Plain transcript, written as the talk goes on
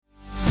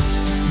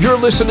You're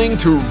listening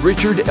to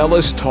Richard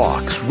Ellis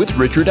Talks with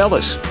Richard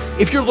Ellis.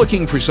 If you're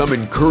looking for some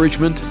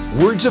encouragement,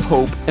 words of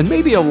hope, and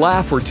maybe a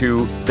laugh or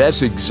two,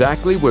 that's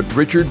exactly what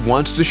Richard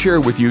wants to share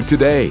with you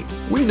today.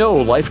 We know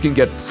life can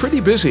get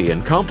pretty busy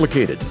and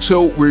complicated,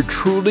 so we're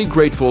truly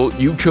grateful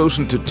you've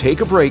chosen to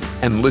take a break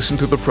and listen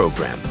to the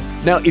program.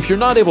 Now, if you're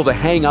not able to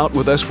hang out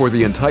with us for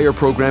the entire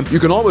program, you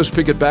can always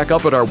pick it back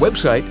up at our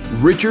website,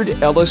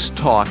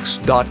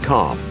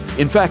 richardellistalks.com.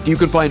 In fact, you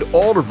can find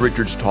all of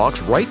Richard's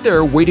talks right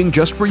there waiting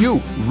just for you,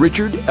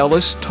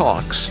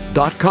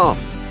 richardellistalks.com.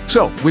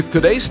 So, with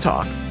today's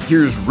talk,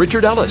 here's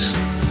Richard Ellis.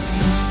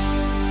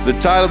 The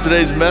title of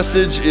today's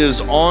message is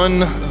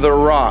On the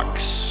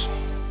Rocks.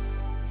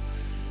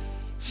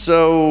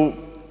 So,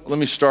 let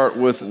me start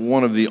with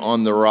one of the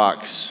on the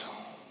rocks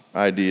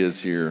ideas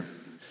here.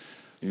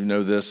 You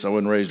know this, I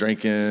wasn't raised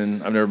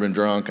drinking, I've never been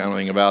drunk, I don't know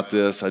anything about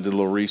this. I did a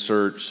little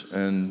research,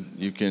 and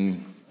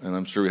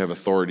I'm sure we have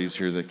authorities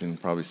here that can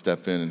probably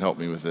step in and help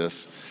me with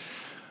this.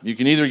 You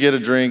can either get a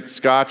drink,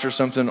 scotch or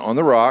something on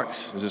the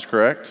rocks, is this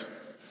correct?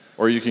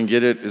 Or you can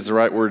get it, is the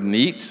right word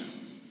neat?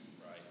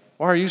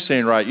 Why are you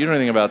saying right? You don't know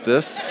anything about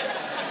this.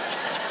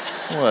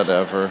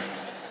 Whatever.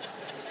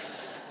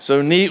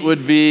 So neat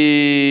would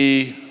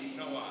be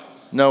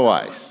no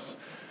ice.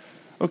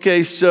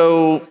 Okay,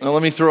 so now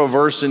let me throw a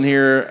verse in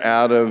here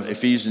out of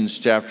Ephesians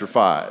chapter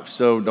 5.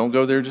 So don't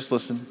go there, just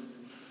listen.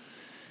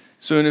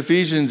 So in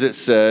Ephesians it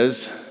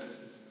says,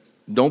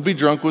 don't be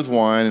drunk with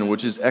wine, in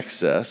which is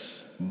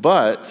excess,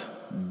 but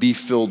be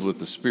filled with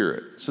the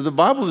Spirit. So the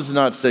Bible does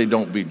not say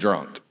don't be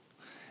drunk.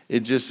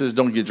 It just says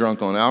don't get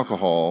drunk on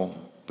alcohol,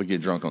 but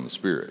get drunk on the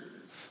Spirit.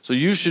 So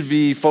you should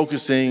be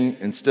focusing,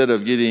 instead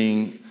of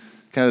getting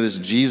kind of this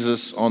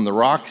Jesus on the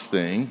rocks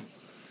thing,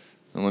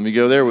 and let me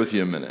go there with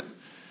you a minute.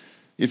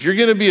 If you're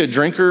going to be a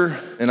drinker,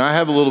 and I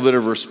have a little bit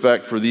of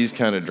respect for these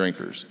kind of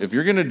drinkers. If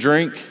you're going to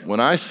drink, when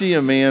I see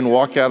a man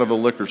walk out of a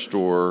liquor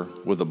store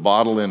with a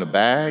bottle in a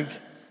bag,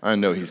 I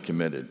know he's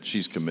committed.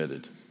 She's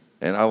committed.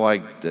 And I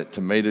like that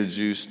tomato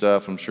juice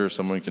stuff. I'm sure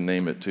someone can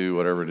name it too,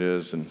 whatever it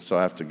is. And so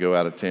I have to go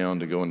out of town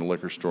to go in the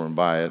liquor store and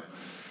buy it.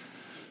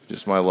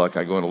 Just my luck.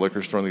 I go in a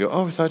liquor store and they go,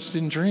 oh, I thought you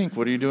didn't drink.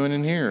 What are you doing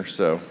in here?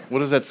 So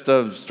what is that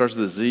stuff? Starts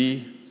with a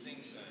Z?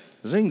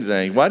 Zing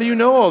Zang. Why do you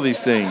know all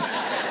these things?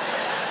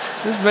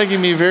 This is making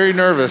me very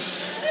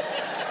nervous.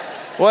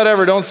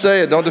 Whatever, don't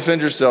say it. Don't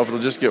defend yourself. It'll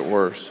just get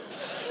worse.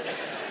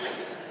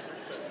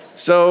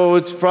 So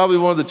it's probably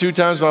one of the 2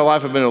 times in my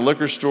life I've been in a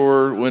liquor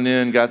store, went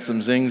in, got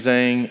some Zing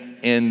Zang,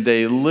 and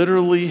they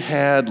literally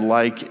had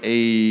like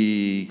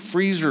a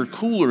freezer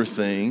cooler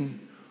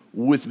thing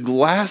with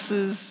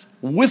glasses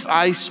with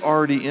ice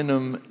already in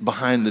them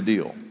behind the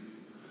deal.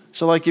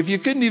 So like if you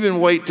couldn't even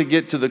wait to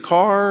get to the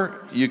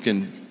car, you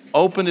can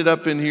open it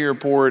up in here,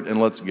 pour it,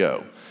 and let's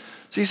go.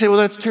 So you say, well,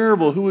 that's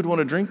terrible. Who would want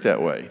to drink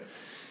that way?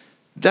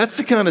 That's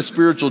the kind of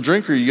spiritual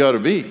drinker you got to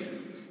be.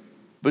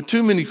 But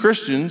too many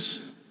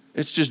Christians,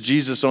 it's just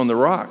Jesus on the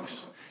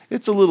rocks.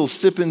 It's a little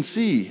sip and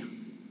see,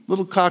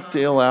 little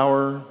cocktail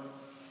hour.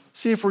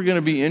 See if we're going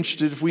to be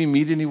interested, if we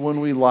meet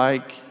anyone we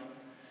like.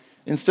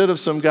 Instead of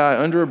some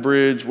guy under a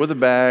bridge with a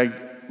bag,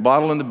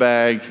 bottle in the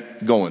bag,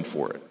 going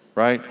for it,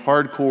 right?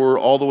 Hardcore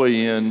all the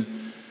way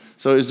in.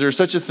 So is there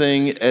such a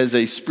thing as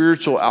a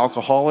spiritual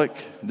alcoholic?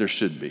 There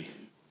should be.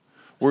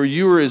 Where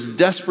you are as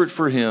desperate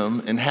for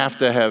him and have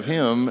to have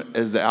him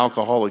as the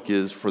alcoholic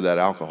is for that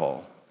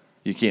alcohol.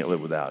 You can't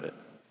live without it.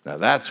 Now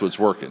that's what's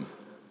working.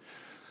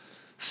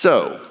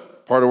 So,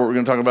 part of what we're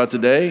going to talk about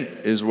today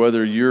is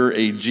whether you're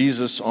a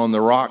Jesus on the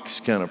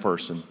rocks kind of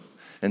person.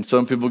 And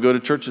some people go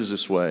to churches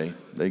this way.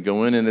 They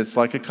go in and it's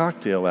like a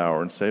cocktail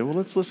hour and say, well,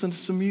 let's listen to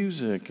some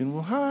music. And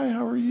well, hi,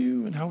 how are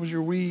you? And how was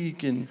your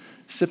week? And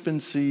sip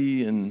and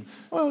see. And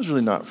well, it was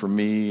really not for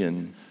me.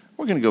 And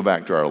we're going to go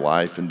back to our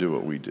life and do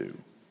what we do.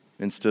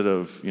 Instead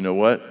of, you know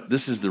what,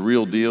 this is the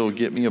real deal.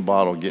 Get me a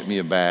bottle, get me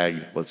a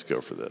bag. Let's go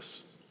for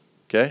this.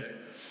 Okay?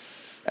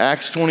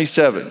 Acts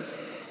 27,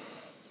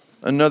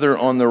 another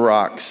on the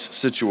rocks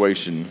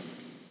situation.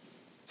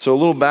 So a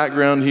little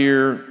background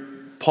here.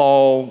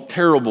 Paul,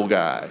 terrible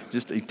guy,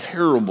 just a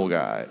terrible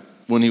guy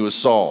when he was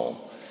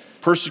Saul.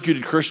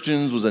 Persecuted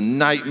Christians, was a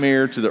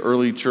nightmare to the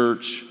early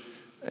church,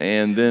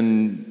 and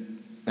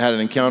then had an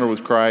encounter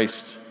with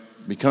Christ,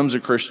 becomes a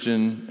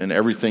Christian, and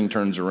everything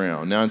turns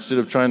around. Now, instead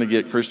of trying to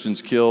get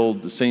Christians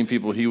killed, the same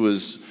people he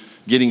was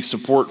getting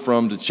support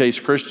from to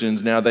chase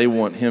Christians, now they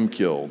want him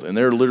killed. And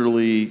they're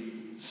literally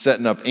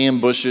setting up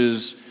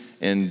ambushes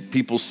and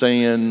people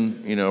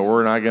saying, you know,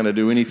 we're not going to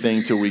do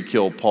anything till we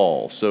kill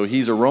Paul. So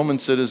he's a Roman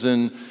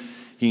citizen.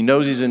 He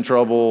knows he's in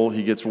trouble.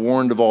 He gets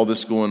warned of all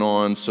this going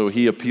on. So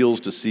he appeals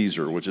to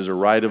Caesar, which is a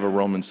right of a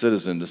Roman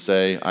citizen to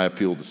say, I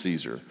appeal to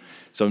Caesar.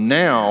 So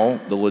now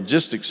the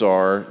logistics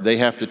are they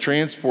have to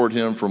transport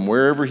him from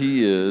wherever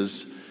he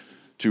is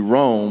to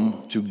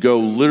Rome to go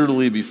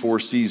literally before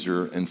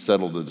Caesar and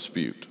settle the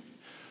dispute.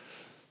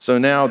 So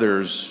now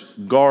there's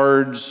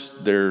guards,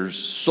 there's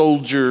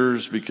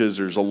soldiers, because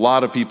there's a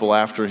lot of people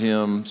after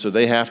him, so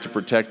they have to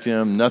protect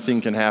him.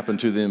 Nothing can happen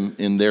to them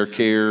in their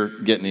care,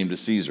 getting him to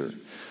Caesar.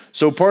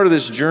 So part of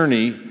this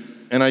journey,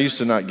 And I used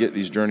to not get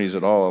these journeys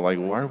at all. Like,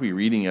 why are we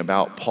reading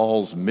about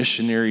Paul's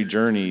missionary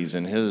journeys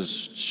and his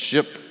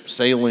ship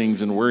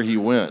sailings and where he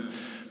went?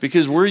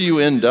 Because where you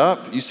end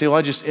up, you say, well,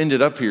 I just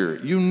ended up here.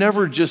 You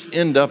never just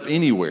end up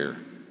anywhere.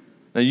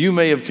 Now, you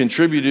may have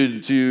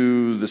contributed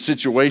to the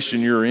situation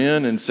you're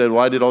in and said,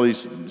 well, I did all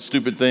these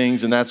stupid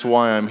things and that's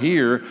why I'm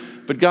here.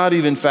 But God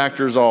even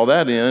factors all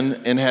that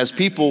in and has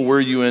people where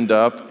you end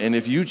up. And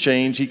if you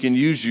change, he can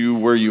use you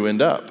where you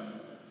end up.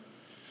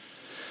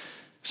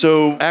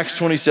 So Acts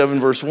 27,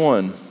 verse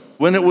 1.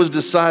 When it was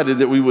decided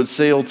that we would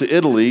sail to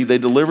Italy, they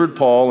delivered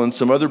Paul and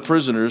some other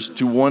prisoners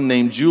to one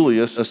named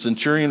Julius, a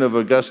centurion of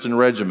Augustan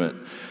regiment.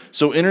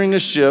 So entering a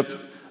ship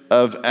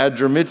of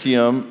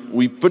Adramyttium,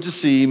 we put to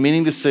sea,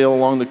 meaning to sail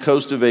along the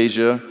coast of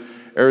Asia.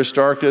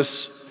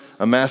 Aristarchus,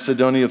 a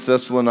Macedonian of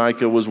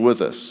Thessalonica, was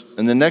with us.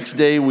 And the next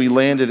day we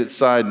landed at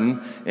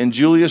Sidon, and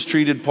Julius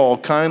treated Paul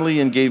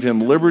kindly and gave him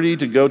liberty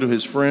to go to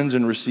his friends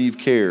and receive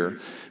care.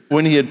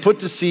 When he had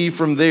put to sea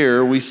from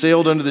there, we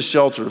sailed under the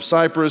shelter of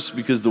Cyprus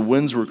because the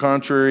winds were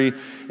contrary.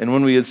 And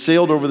when we had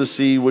sailed over the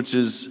sea, which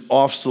is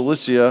off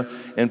Cilicia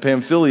and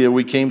Pamphylia,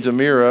 we came to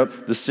Myra,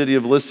 the city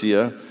of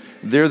Lycia.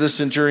 There the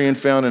centurion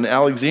found an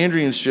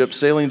Alexandrian ship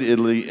sailing to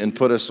Italy and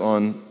put us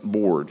on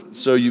board.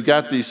 So you've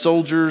got these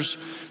soldiers,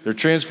 they're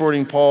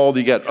transporting Paul.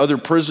 You got other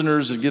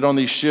prisoners that get on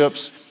these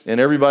ships, and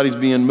everybody's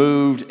being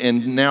moved.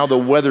 And now the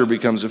weather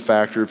becomes a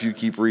factor if you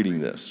keep reading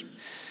this.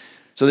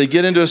 So they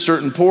get into a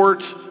certain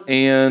port,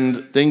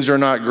 and things are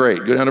not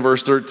great. Go down to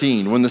verse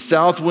 13. When the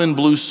south wind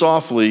blew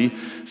softly,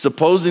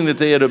 supposing that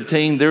they had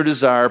obtained their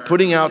desire,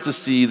 putting out to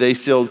sea, they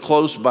sailed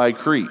close by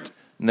Crete.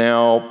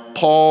 Now,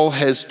 Paul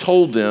has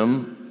told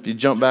them, if you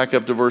jump back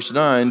up to verse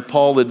 9,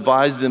 Paul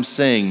advised them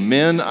saying,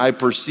 men, I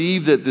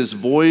perceive that this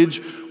voyage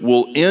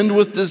will end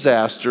with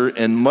disaster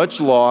and much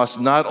loss,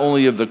 not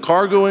only of the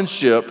cargo and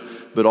ship,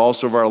 but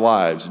also of our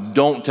lives.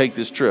 Don't take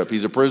this trip.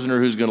 He's a prisoner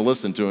who's going to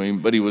listen to him,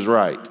 but he was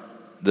right.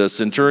 The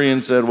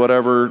centurion said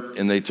whatever,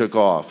 and they took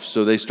off.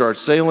 So they start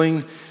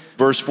sailing.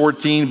 Verse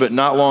 14, but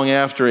not long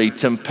after, a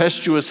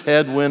tempestuous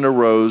headwind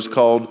arose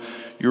called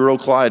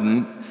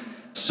Euroclydon.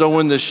 So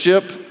when the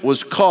ship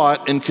was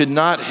caught and could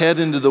not head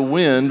into the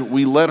wind,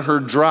 we let her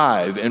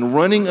drive. And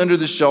running under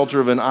the shelter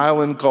of an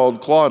island called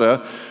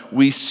Clauda,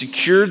 we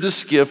secured the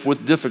skiff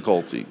with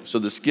difficulty. So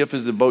the skiff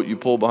is the boat you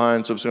pull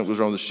behind. So if something goes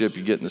wrong with the ship,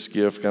 you get in the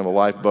skiff, kind of a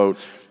lifeboat.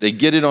 They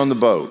get it on the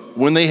boat.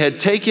 When they had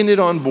taken it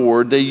on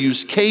board, they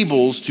used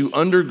cables to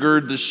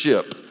undergird the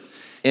ship.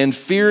 And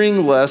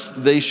fearing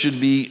lest they should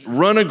be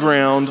run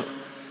aground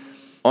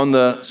on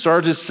the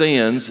Syrtis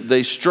sands,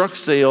 they struck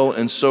sail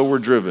and so were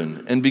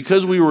driven. And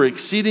because we were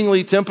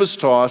exceedingly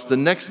tempest-tossed, the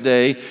next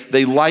day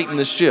they lightened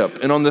the ship.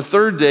 And on the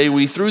third day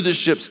we threw the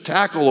ship's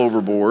tackle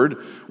overboard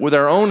with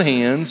our own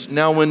hands.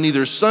 Now when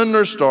neither sun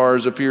nor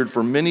stars appeared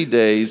for many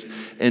days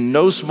and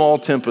no small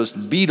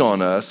tempest beat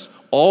on us,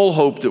 all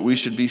hope that we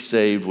should be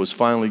saved was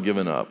finally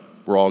given up.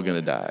 We're all going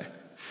to die.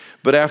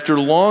 But after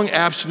long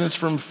abstinence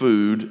from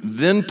food,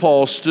 then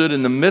Paul stood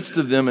in the midst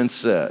of them and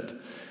said,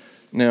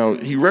 now,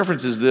 he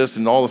references this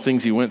and all the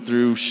things he went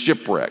through,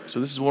 shipwreck. So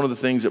this is one of the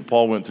things that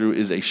Paul went through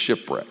is a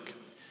shipwreck.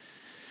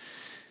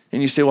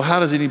 And you say, well,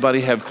 how does anybody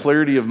have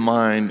clarity of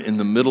mind in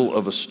the middle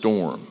of a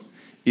storm?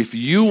 If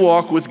you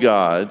walk with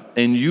God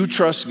and you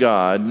trust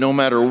God, no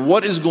matter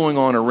what is going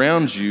on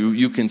around you,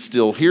 you can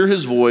still hear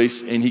his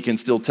voice and he can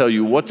still tell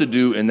you what to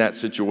do in that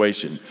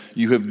situation.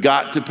 You have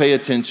got to pay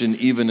attention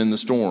even in the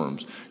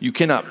storms. You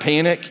cannot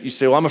panic. You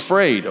say, well, I'm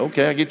afraid.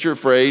 Okay, I get you're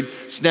afraid.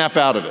 Snap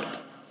out of it.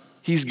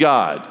 He's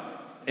God.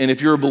 And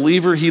if you're a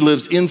believer, he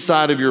lives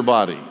inside of your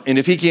body. And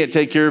if he can't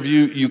take care of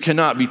you, you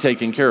cannot be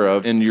taken care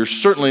of. And you're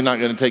certainly not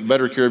going to take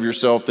better care of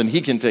yourself than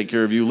he can take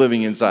care of you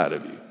living inside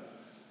of you.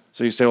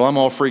 So you say, well, I'm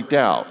all freaked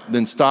out.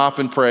 Then stop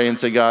and pray and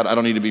say, God, I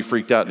don't need to be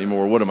freaked out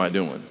anymore. What am I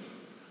doing?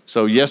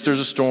 So yes, there's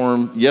a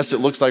storm. Yes, it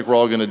looks like we're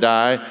all going to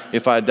die.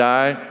 If I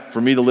die,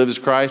 for me to live is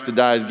Christ, to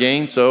die is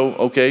gain. So,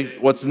 okay,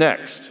 what's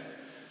next?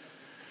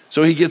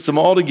 So he gets them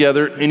all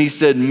together and he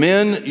said,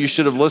 men, you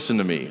should have listened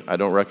to me. I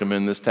don't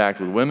recommend this tact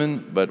with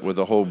women, but with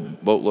a whole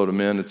boatload of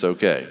men, it's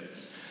okay.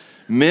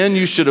 Men,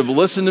 you should have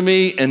listened to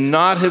me and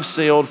not have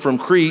sailed from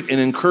Crete and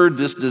incurred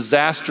this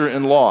disaster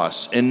and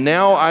loss. And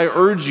now I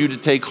urge you to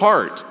take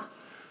heart,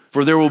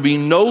 for there will be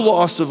no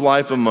loss of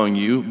life among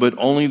you, but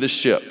only the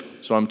ship.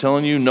 So I'm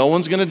telling you, no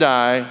one's going to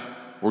die.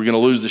 We're going to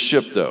lose the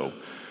ship though.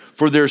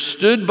 For there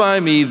stood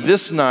by me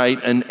this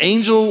night an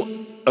angel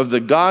of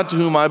the God to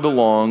whom I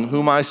belong,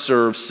 whom I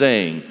serve,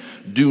 saying,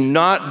 do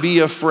not be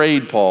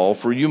afraid, Paul,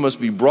 for you must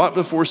be brought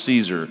before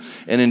Caesar.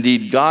 And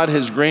indeed, God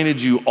has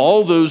granted you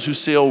all those who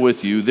sail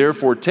with you.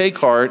 Therefore, take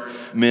heart,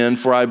 men,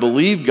 for I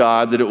believe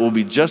God that it will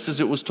be just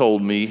as it was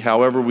told me.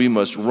 However, we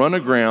must run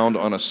aground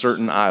on a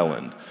certain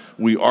island.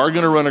 We are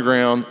going to run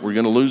aground. We're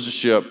going to lose the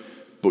ship,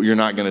 but you're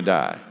not going to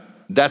die.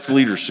 That's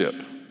leadership.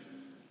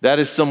 That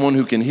is someone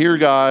who can hear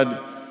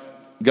God.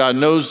 God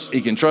knows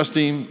he can trust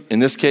him. In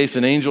this case,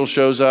 an angel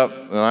shows up,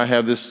 and I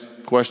have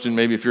this question,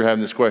 maybe if you're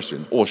having this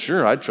question. Well,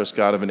 sure, I'd trust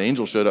God if an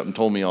angel showed up and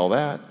told me all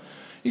that.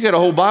 You got a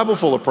whole Bible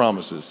full of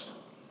promises.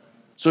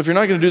 So if you're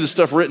not going to do the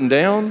stuff written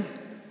down,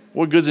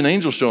 What good's an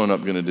angel showing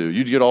up going to do?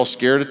 You'd get all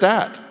scared at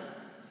that.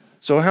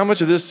 So how much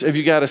of this have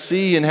you got to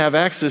see and have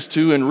access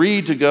to and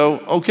read to go,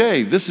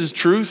 okay, this is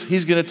truth.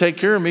 He's going to take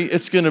care of me.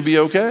 It's going to be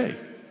okay.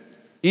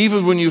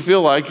 Even when you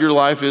feel like your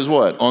life is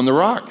what? On the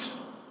rocks.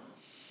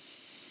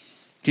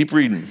 Keep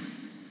reading.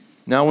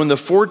 Now, when the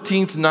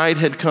 14th night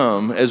had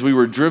come, as we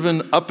were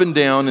driven up and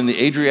down in the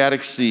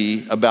Adriatic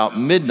Sea, about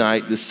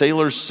midnight, the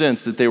sailors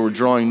sensed that they were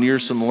drawing near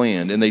some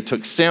land, and they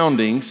took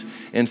soundings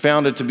and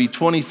found it to be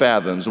 20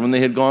 fathoms. When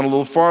they had gone a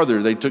little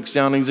farther, they took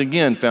soundings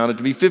again, found it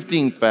to be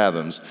 15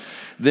 fathoms.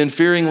 Then,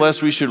 fearing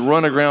lest we should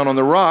run aground on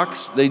the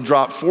rocks, they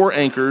dropped 4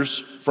 anchors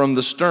from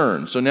the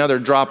stern. So now they're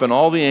dropping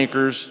all the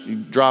anchors. You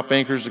drop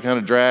anchors to kind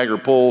of drag or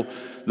pull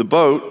the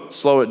boat,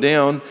 slow it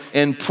down,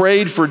 and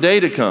prayed for day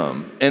to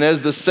come. And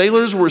as the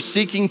sailors were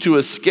seeking to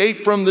escape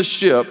from the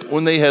ship,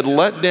 when they had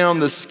let down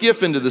the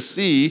skiff into the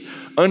sea,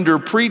 under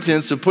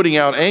pretense of putting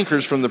out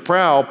anchors from the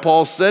prow,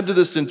 Paul said to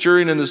the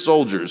centurion and the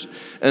soldiers,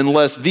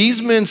 "Unless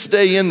these men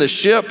stay in the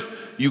ship,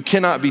 you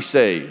cannot be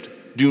saved.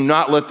 Do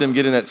not let them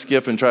get in that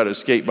skiff and try to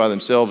escape by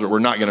themselves, or we're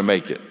not going to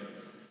make it."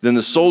 Then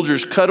the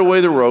soldiers cut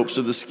away the ropes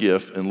of the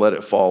skiff and let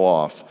it fall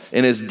off.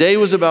 And as day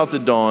was about to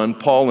dawn,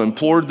 Paul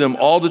implored them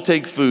all to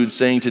take food,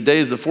 saying, "Today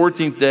is the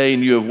 14th day,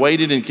 and you have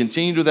waited and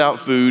continued without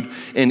food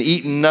and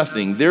eaten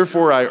nothing.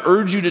 Therefore I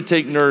urge you to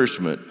take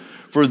nourishment,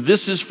 for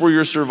this is for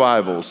your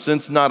survival,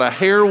 since not a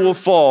hair will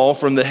fall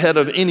from the head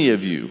of any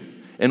of you."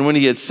 And when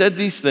he had said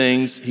these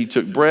things, he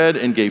took bread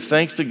and gave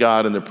thanks to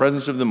God in the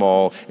presence of them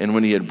all. And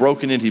when he had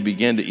broken it, he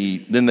began to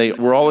eat. Then they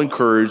were all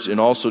encouraged and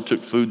also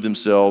took food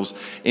themselves.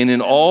 And in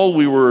all,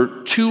 we were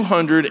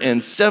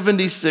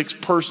 276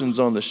 persons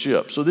on the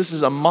ship. So this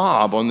is a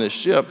mob on this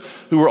ship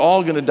who were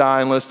all going to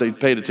die unless they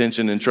paid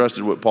attention and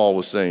trusted what Paul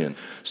was saying.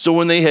 So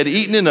when they had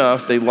eaten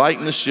enough, they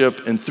lightened the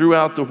ship and threw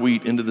out the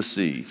wheat into the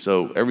sea.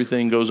 So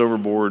everything goes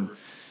overboard.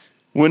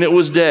 When it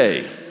was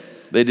day,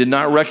 they did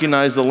not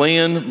recognize the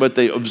land, but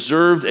they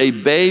observed a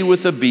bay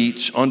with a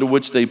beach onto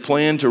which they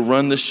planned to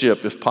run the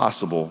ship if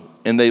possible.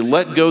 And they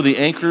let go the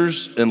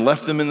anchors and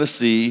left them in the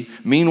sea,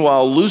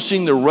 meanwhile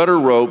loosing the rudder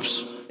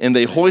ropes, and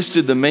they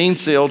hoisted the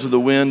mainsail to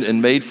the wind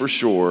and made for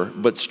shore.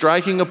 But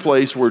striking a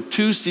place where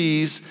 2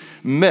 seas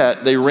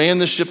met, they ran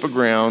the ship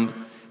aground,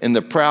 and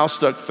the prow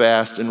stuck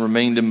fast and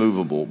remained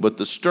immovable. But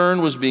the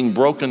stern was being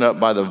broken up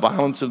by the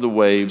violence of the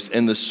waves,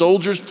 and the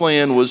soldiers'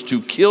 plan was to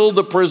kill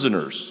the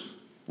prisoners,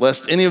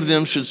 lest any of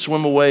them should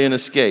swim away and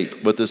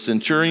escape. But the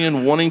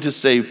centurion, wanting to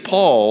save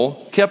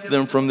Paul, kept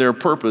them from their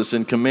purpose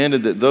and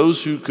commanded that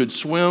those who could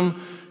swim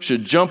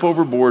should jump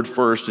overboard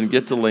first and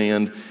get to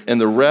land,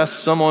 and the rest,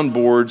 some on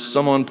board,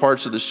 some on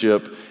parts of the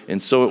ship.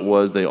 And so it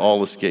was, they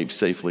all escaped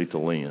safely to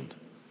land.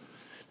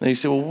 Now you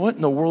say, well, what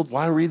in the world?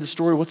 Why read the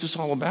story? What's this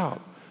all about?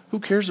 Who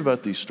cares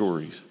about these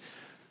stories?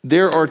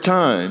 There are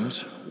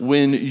times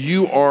when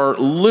you are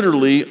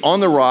literally on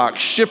the rock,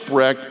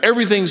 shipwrecked,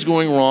 everything's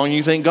going wrong.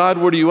 You think, God,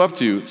 what are you up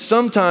to?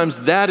 Sometimes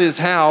that is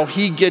how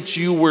he gets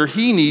you where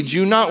he needs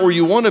you, not where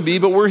you want to be,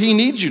 but where he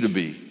needs you to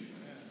be.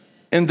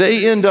 And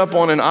they end up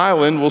on an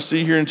island, we'll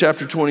see here in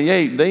chapter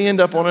 28, they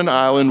end up on an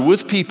island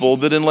with people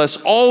that unless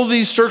all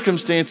these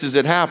circumstances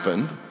had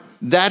happened,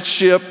 that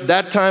ship,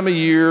 that time of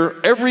year,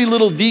 every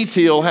little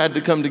detail had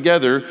to come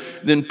together,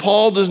 then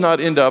Paul does not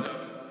end up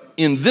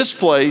in this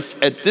place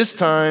at this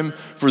time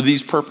for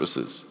these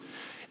purposes.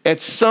 At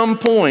some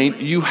point,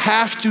 you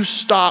have to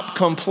stop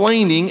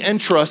complaining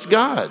and trust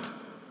God.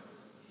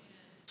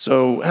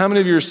 So how many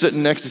of you are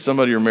sitting next to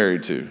somebody you're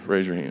married to?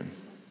 Raise your hand.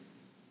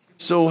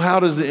 So how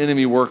does the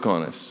enemy work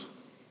on us?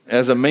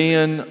 As a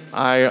man,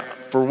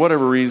 for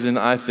whatever reason,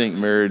 I think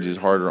marriage is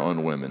harder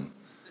on women.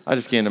 I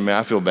just can't imagine.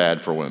 I feel bad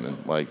for women.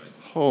 Like,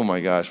 oh my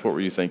gosh, what were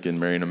you thinking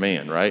marrying a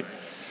man, right?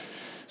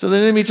 So the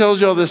enemy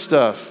tells you all this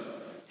stuff.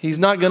 He's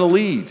not going to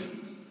lead.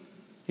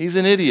 He's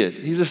an idiot.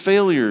 He's a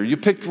failure. You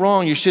picked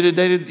wrong. You should have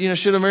dated,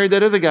 should have married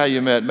that other guy you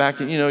met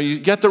back in, you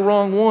got the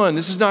wrong one.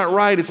 This is not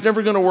right. It's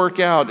never going to work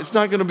out. It's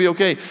not going to be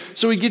okay.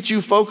 So he gets you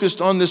focused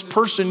on this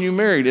person you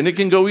married, and it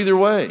can go either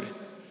way.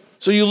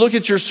 So you look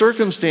at your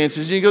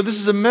circumstances and you go, this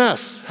is a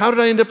mess. How did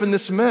I end up in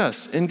this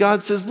mess? And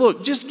God says,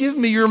 look, just give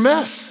me your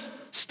mess.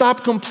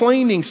 Stop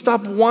complaining,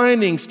 stop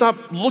whining, stop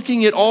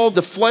looking at all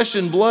the flesh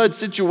and blood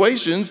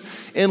situations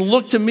and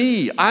look to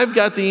me. I've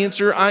got the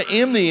answer. I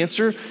am the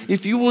answer.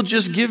 If you will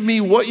just give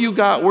me what you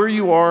got, where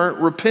you are,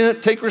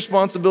 repent, take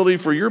responsibility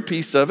for your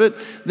piece of it,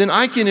 then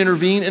I can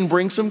intervene and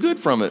bring some good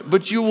from it.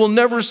 But you will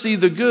never see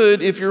the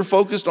good if you're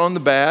focused on the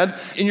bad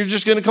and you're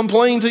just going to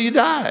complain till you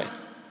die.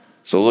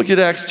 So look at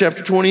Acts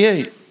chapter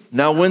 28.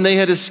 Now when they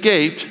had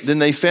escaped, then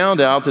they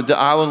found out that the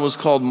island was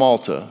called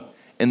Malta.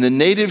 And the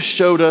natives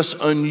showed us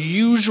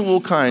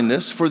unusual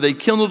kindness, for they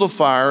kindled a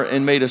fire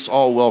and made us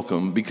all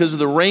welcome because of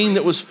the rain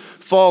that was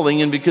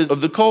falling and because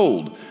of the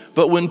cold.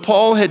 But when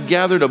Paul had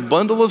gathered a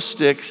bundle of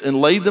sticks and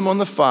laid them on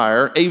the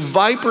fire, a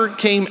viper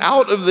came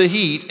out of the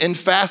heat and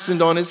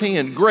fastened on his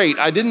hand. Great,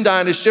 I didn't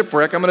die in a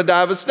shipwreck, I'm going to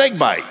die of a snake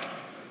bite.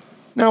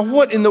 Now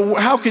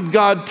how could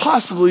God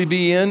possibly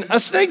be in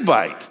a snake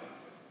bite?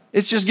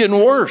 It's just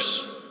getting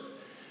worse.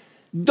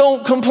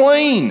 Don't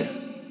complain.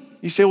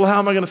 You say, well, how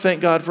am I going to thank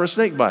God for a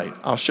snake bite?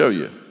 I'll show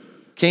you.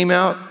 Came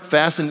out,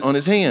 fastened on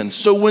his hand.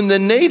 So when the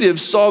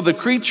natives saw the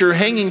creature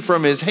hanging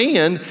from his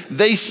hand,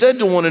 they said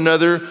to one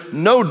another,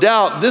 no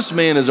doubt this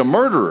man is a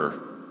murderer,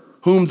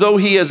 whom though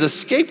he has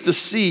escaped the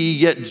sea,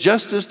 yet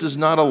justice does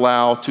not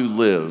allow to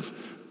live.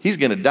 He's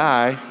going to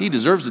die. He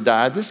deserves to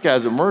die. This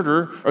guy's a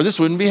murderer, or this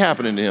wouldn't be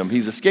happening to him.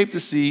 He's escaped the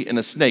sea and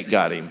a snake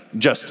got him.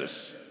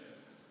 Justice.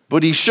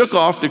 But he shook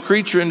off the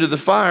creature into the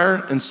fire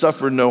and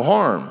suffered no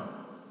harm.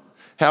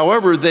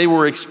 However, they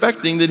were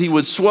expecting that he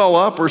would swell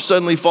up or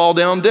suddenly fall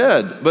down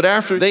dead. But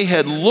after they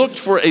had looked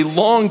for a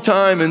long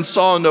time and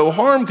saw no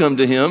harm come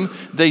to him,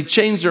 they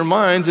changed their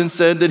minds and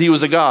said that he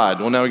was a god.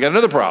 Well, now we got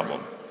another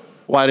problem.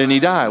 Why didn't he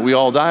die? We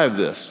all die of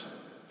this.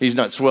 He's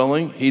not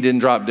swelling. He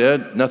didn't drop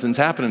dead. Nothing's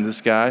happening to this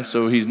guy.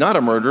 So he's not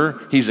a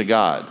murderer. He's a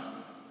god.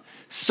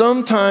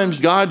 Sometimes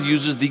God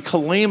uses the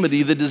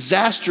calamity, the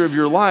disaster of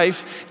your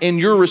life, and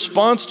your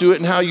response to it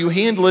and how you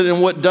handle it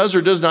and what does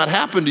or does not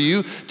happen to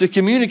you to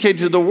communicate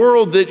to the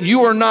world that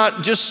you are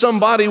not just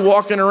somebody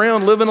walking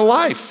around living a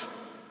life.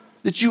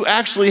 That you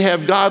actually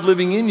have God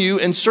living in you,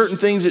 and certain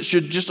things that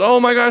should just, oh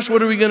my gosh,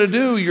 what are we going to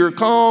do? You're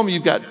calm,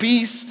 you've got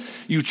peace,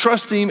 you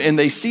trust him, and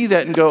they see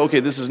that and go,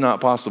 okay, this is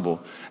not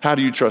possible. How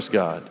do you trust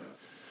God?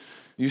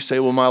 You say,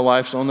 well, my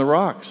life's on the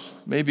rocks.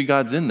 Maybe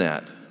God's in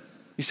that.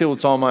 You say, well,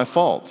 it's all my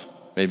fault.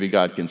 Maybe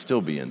God can still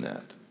be in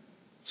that.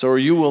 So are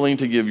you willing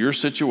to give your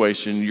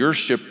situation, your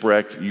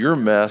shipwreck, your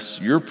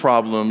mess, your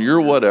problem, your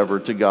whatever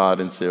to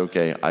God and say,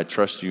 okay, I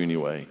trust you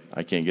anyway.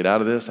 I can't get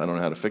out of this. I don't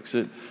know how to fix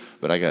it,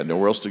 but I got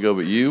nowhere else to go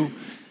but you.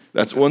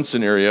 That's one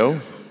scenario.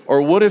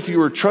 Or what if you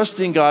were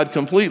trusting God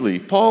completely?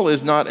 Paul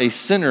is not a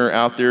sinner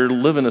out there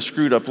living a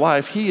screwed up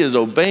life. He is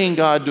obeying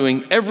God,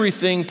 doing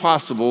everything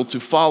possible to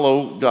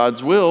follow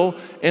God's will,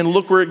 and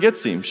look where it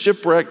gets him.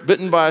 Shipwrecked,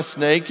 bitten by a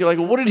snake. You're like,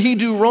 well, what did he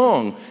do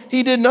wrong?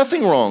 He did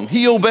nothing wrong.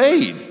 He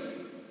obeyed.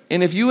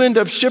 And if you end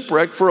up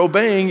shipwrecked for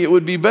obeying, it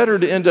would be better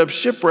to end up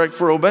shipwrecked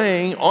for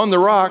obeying on the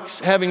rocks,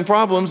 having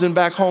problems, and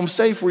back home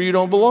safe where you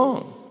don't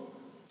belong.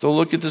 So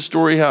look at the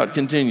story, how it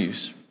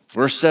continues.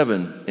 Verse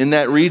 7, in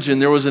that region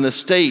there was an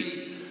estate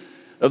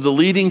of the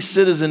leading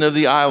citizen of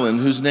the island,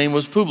 whose name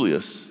was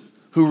Publius,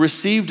 who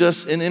received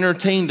us and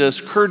entertained us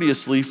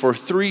courteously for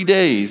 3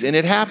 days. And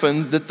it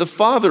happened that the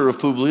father of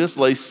Publius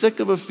lay sick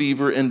of a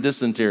fever and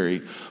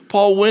dysentery.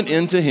 Paul went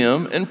in to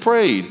him and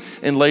prayed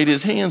and laid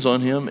his hands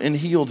on him and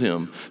healed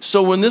him.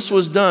 So when this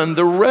was done,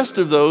 the rest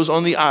of those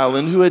on the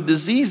island who had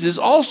diseases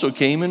also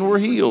came and were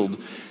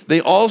healed. They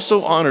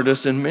also honored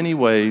us in many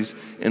ways,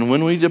 and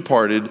when we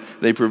departed,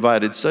 they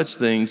provided such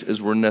things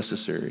as were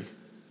necessary.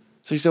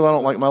 So you say, well, I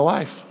don't like my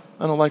life.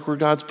 I don't like where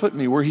God's put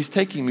me, where he's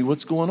taking me,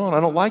 what's going on. I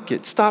don't like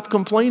it. Stop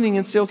complaining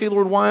and say, okay,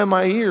 Lord, why am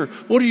I here?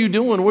 What are you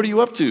doing? What are you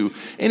up to?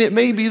 And it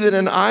may be that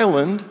an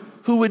island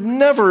who would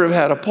never have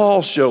had a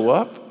Paul show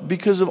up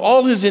because of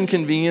all his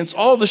inconvenience,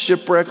 all the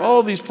shipwreck,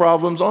 all these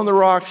problems on the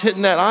rocks,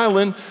 hitting that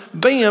island,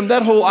 bam,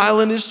 that whole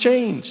island is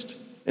changed.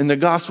 And the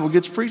gospel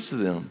gets preached to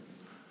them.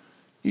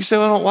 You say,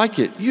 well, I don't like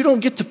it. You don't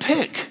get to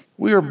pick.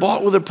 We are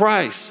bought with a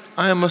price.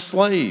 I am a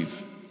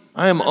slave.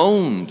 I am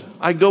owned.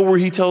 I go where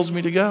he tells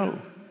me to go.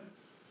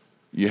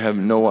 You have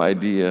no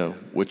idea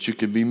what you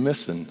could be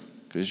missing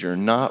because you're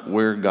not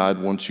where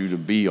God wants you to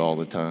be all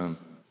the time.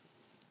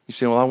 You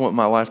say, well, I want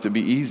my life to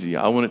be easy.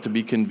 I want it to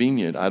be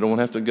convenient. I don't want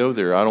to have to go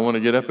there. I don't want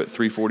to get up at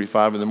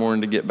 3:45 in the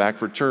morning to get back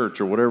for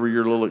church or whatever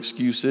your little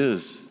excuse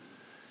is.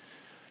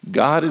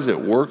 God is at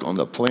work on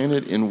the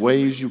planet in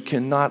ways you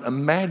cannot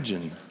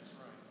imagine.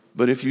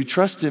 But if you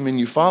trust him and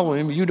you follow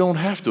him, you don't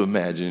have to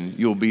imagine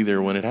you'll be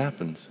there when it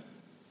happens.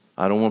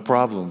 I don't want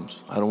problems.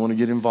 I don't want to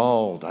get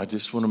involved. I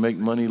just want to make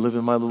money, live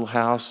in my little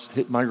house,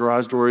 hit my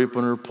garage door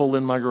opener, pull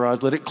in my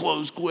garage, let it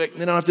close quick,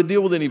 and then I don't have to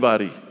deal with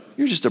anybody.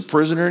 You're just a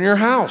prisoner in your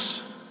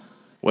house,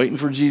 waiting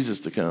for Jesus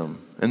to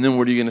come. And then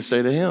what are you going to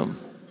say to him?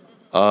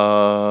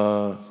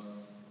 I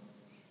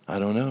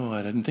don't know.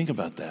 I didn't think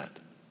about that.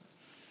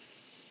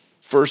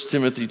 1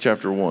 Timothy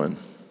chapter 1.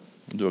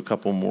 I'll do a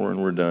couple more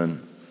and we're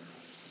done.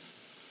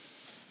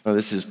 Now,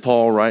 this is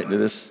Paul writing to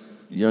this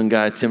young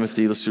guy,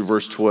 Timothy. Let's do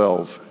verse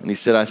 12. And he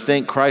said, I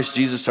thank Christ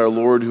Jesus our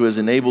Lord, who has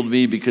enabled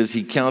me because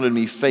he counted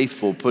me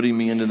faithful, putting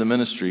me into the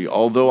ministry.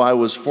 Although I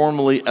was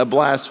formerly a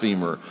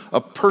blasphemer, a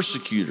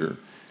persecutor,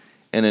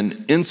 and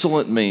an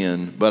insolent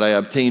man, but I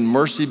obtained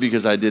mercy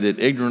because I did it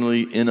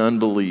ignorantly in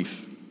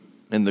unbelief.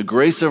 And the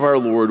grace of our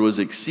Lord was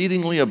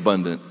exceedingly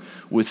abundant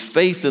with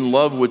faith and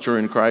love which are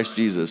in Christ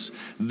Jesus.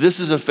 This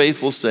is a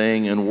faithful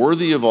saying and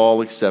worthy of all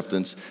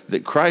acceptance,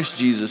 that Christ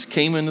Jesus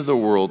came into the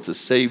world to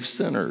save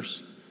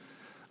sinners,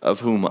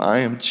 of whom I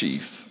am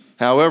chief.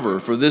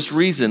 However, for this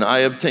reason I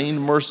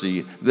obtained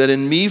mercy, that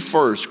in me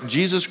first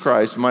Jesus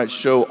Christ might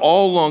show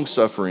all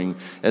long-suffering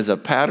as a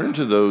pattern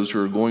to those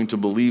who are going to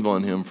believe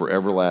on him for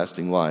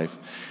everlasting life.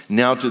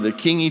 Now to the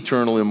King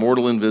eternal,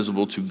 immortal,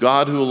 invisible, to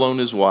God who alone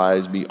is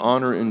wise, be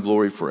honor and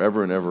glory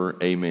forever and ever.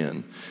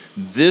 Amen.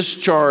 This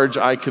charge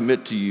I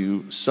commit to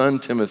you, son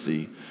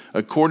Timothy,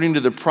 according to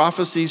the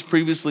prophecies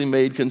previously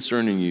made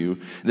concerning you,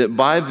 that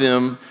by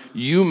them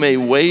you may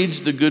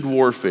wage the good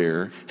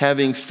warfare,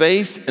 having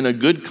faith and a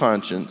good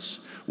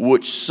conscience,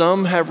 which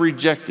some have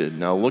rejected.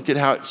 Now look at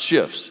how it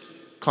shifts.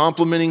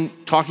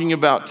 Talking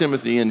about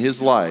Timothy and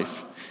his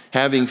life,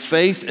 having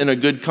faith and a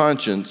good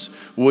conscience,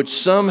 which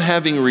some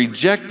having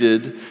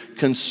rejected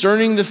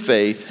concerning the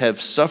faith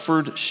have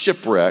suffered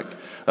shipwreck,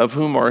 of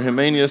whom are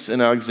Hymenaeus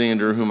and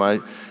Alexander, whom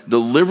I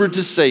delivered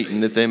to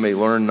Satan, that they may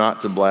learn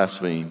not to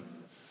blaspheme.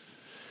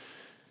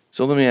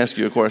 So let me ask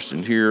you a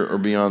question here or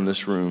beyond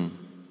this room.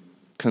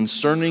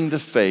 Concerning the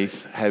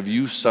faith, have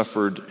you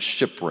suffered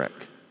shipwreck?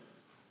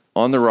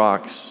 On the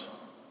rocks,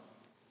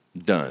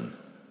 done.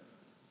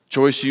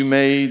 Choice you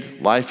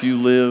made, life you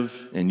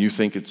live, and you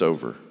think it's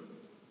over.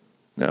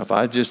 Now, if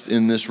I just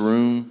in this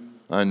room,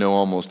 I know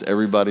almost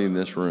everybody in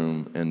this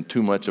room and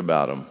too much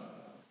about them.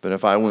 But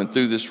if I went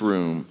through this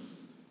room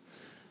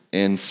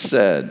and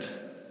said,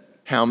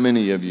 how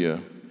many of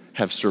you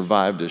have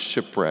survived a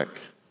shipwreck?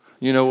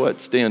 You know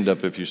what? Stand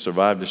up if you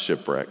survived a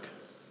shipwreck.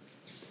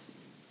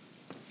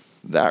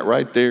 That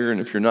right there, and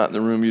if you're not in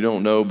the room, you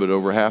don't know, but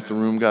over half the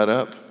room got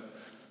up.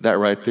 That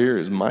right there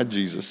is my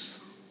Jesus.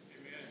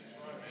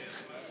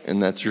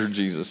 And that's your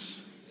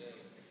Jesus.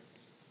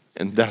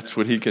 And that's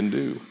what he can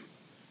do.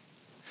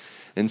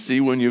 And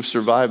see, when you've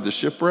survived the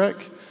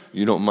shipwreck,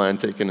 you don't mind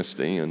taking a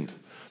stand.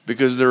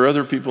 Because there are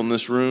other people in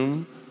this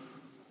room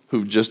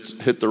who've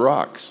just hit the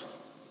rocks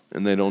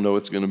and they don't know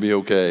it's going to be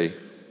okay.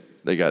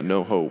 They got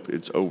no hope.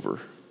 It's over.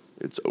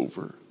 It's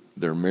over.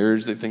 Their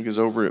marriage they think is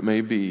over. It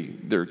may be.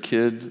 Their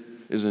kid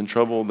is in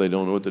trouble. They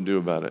don't know what to do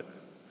about it.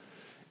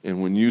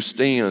 And when you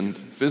stand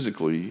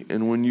physically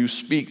and when you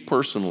speak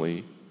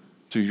personally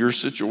to your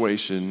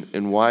situation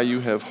and why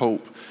you have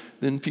hope,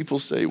 then people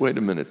say, wait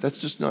a minute, that's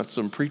just not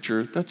some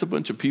preacher. That's a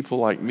bunch of people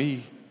like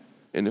me.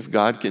 And if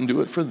God can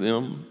do it for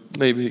them,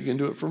 maybe he can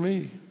do it for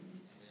me.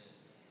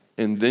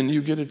 And then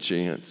you get a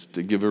chance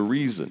to give a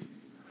reason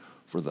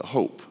for the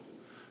hope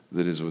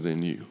that is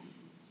within you.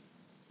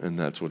 And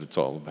that's what it's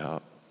all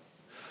about.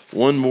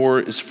 One more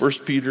is 1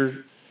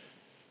 Peter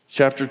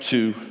chapter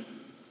 2.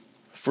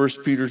 1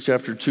 Peter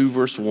chapter 2,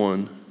 verse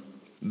 1.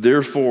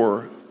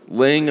 Therefore,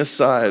 laying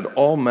aside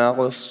all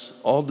malice,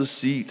 all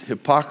deceit,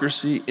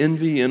 hypocrisy,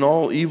 envy, and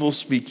all evil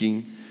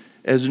speaking,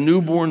 as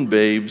newborn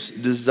babes,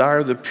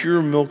 desire the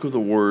pure milk of the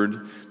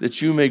word,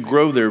 that you may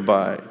grow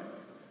thereby.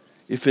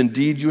 If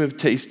indeed you have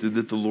tasted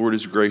that the Lord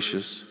is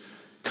gracious,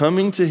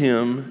 coming to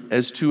him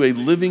as to a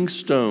living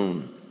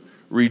stone,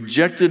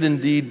 rejected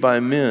indeed by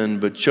men,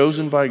 but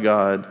chosen by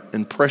God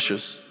and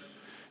precious,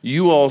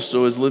 you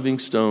also as living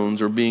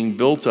stones are being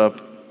built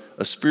up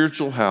a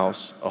spiritual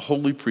house, a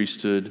holy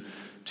priesthood,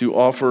 to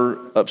offer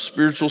up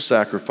spiritual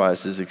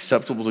sacrifices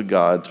acceptable to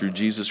God through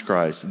Jesus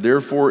Christ.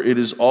 Therefore it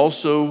is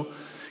also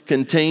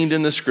contained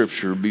in the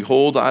scripture,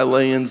 behold, I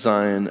lay in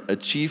Zion a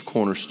chief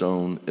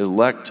cornerstone,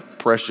 elect,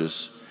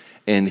 precious,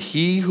 and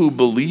he who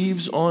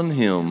believes on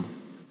him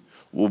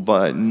will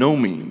by no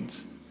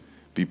means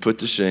be put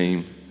to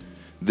shame.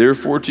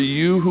 Therefore to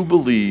you who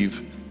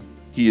believe,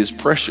 he is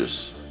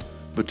precious.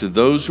 But to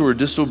those who are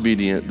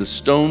disobedient, the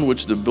stone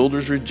which the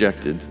builders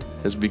rejected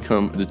has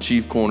become the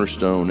chief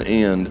cornerstone,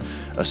 and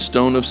a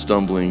stone of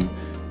stumbling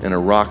and a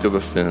rock of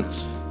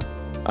offense.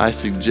 I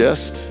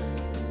suggest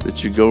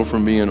that you go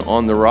from being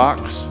on the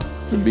rocks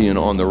to being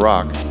on the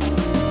rock.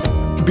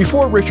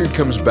 Before Richard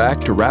comes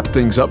back to wrap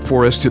things up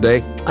for us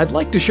today, I'd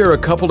like to share a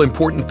couple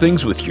important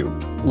things with you.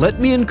 Let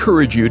me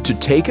encourage you to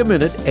take a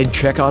minute and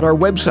check out our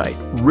website,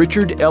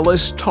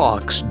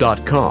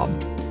 richardellistalks.com.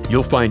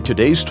 You'll find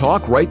today's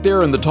talk right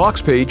there in the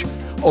Talks page,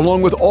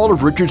 along with all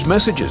of Richard's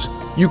messages.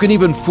 You can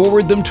even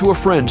forward them to a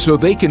friend so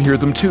they can hear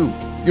them too.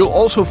 You'll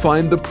also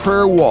find the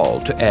prayer wall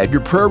to add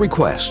your prayer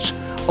requests,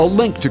 a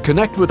link to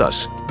connect with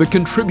us, the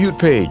contribute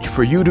page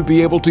for you to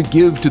be able to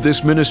give to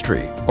this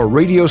ministry, a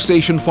radio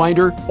station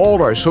finder,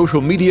 all our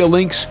social media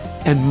links,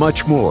 and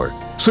much more.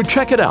 So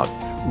check it out,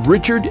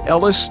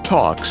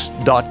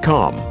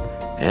 richardellistalks.com.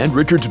 And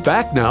Richard's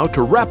back now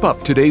to wrap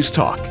up today's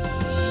talk.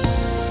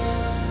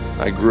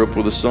 I grew up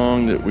with a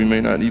song that we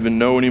may not even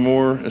know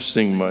anymore or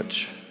sing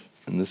much.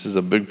 And this is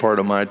a big part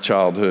of my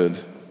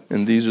childhood.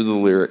 And these are the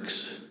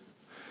lyrics.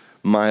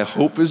 My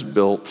hope is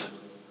built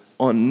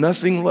on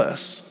nothing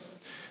less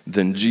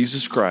than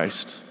Jesus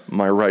Christ,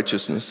 my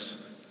righteousness.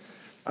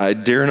 I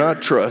dare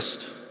not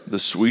trust the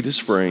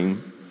sweetest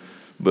frame,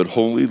 but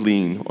wholly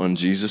lean on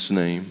Jesus'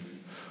 name.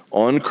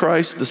 On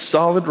Christ, the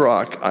solid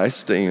rock, I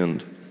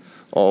stand.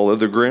 All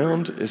other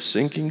ground is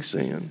sinking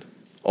sand.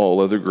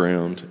 All other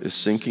ground is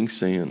sinking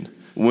sand.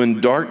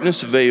 When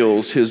darkness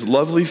veils his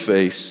lovely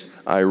face,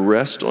 I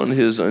rest on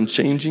his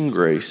unchanging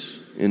grace.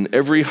 In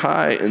every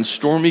high and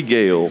stormy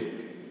gale,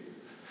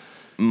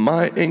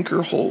 my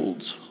anchor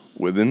holds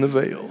within the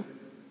veil.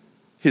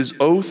 His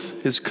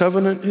oath, his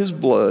covenant, his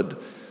blood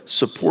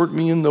support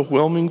me in the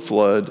whelming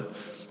flood.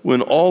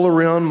 When all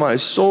around my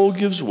soul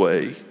gives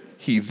way,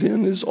 he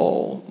then is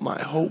all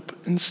my hope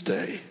and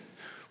stay.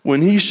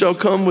 When he shall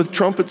come with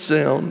trumpet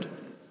sound,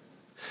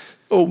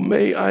 oh,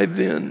 may I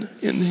then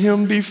in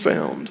him be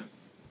found.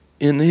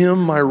 In him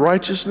my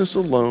righteousness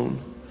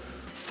alone,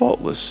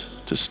 faultless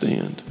to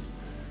stand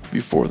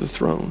before the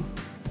throne.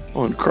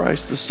 On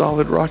Christ the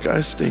solid rock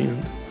I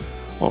stand.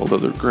 All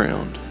other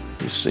ground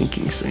is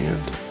sinking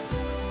sand.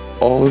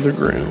 All other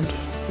ground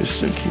is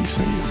sinking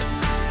sand.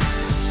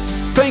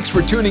 Thanks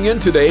for tuning in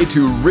today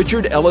to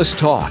Richard Ellis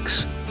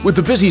Talks. With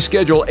the busy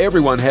schedule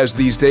everyone has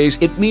these days,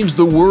 it means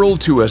the world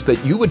to us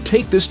that you would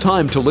take this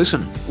time to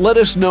listen. Let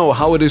us know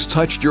how it has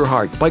touched your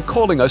heart by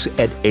calling us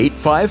at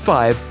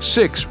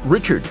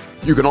 855-6-RICHARD.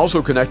 You can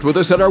also connect with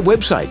us at our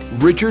website,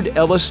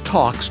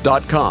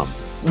 richardellistalks.com.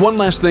 One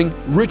last thing,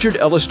 Richard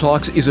Ellis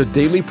Talks is a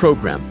daily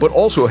program, but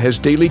also has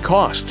daily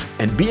costs.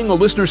 And being a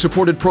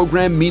listener-supported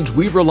program means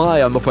we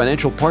rely on the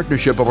financial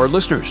partnership of our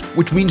listeners,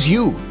 which means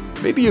you.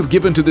 Maybe you've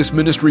given to this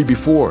ministry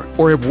before,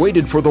 or have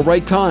waited for the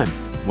right time.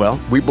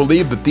 Well, we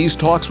believe that these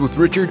talks with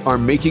Richard are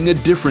making a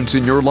difference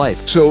in your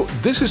life. So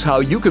this is how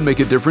you can make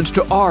a difference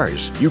to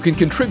ours. You can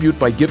contribute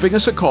by giving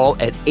us a call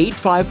at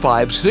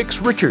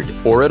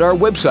 855-6-RICHARD or at our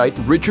website,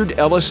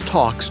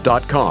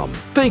 richardellistalks.com.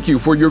 Thank you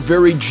for your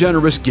very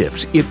generous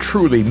gifts. It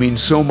truly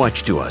means so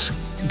much to us.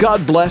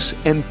 God bless,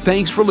 and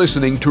thanks for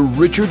listening to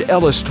Richard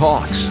Ellis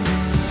Talks.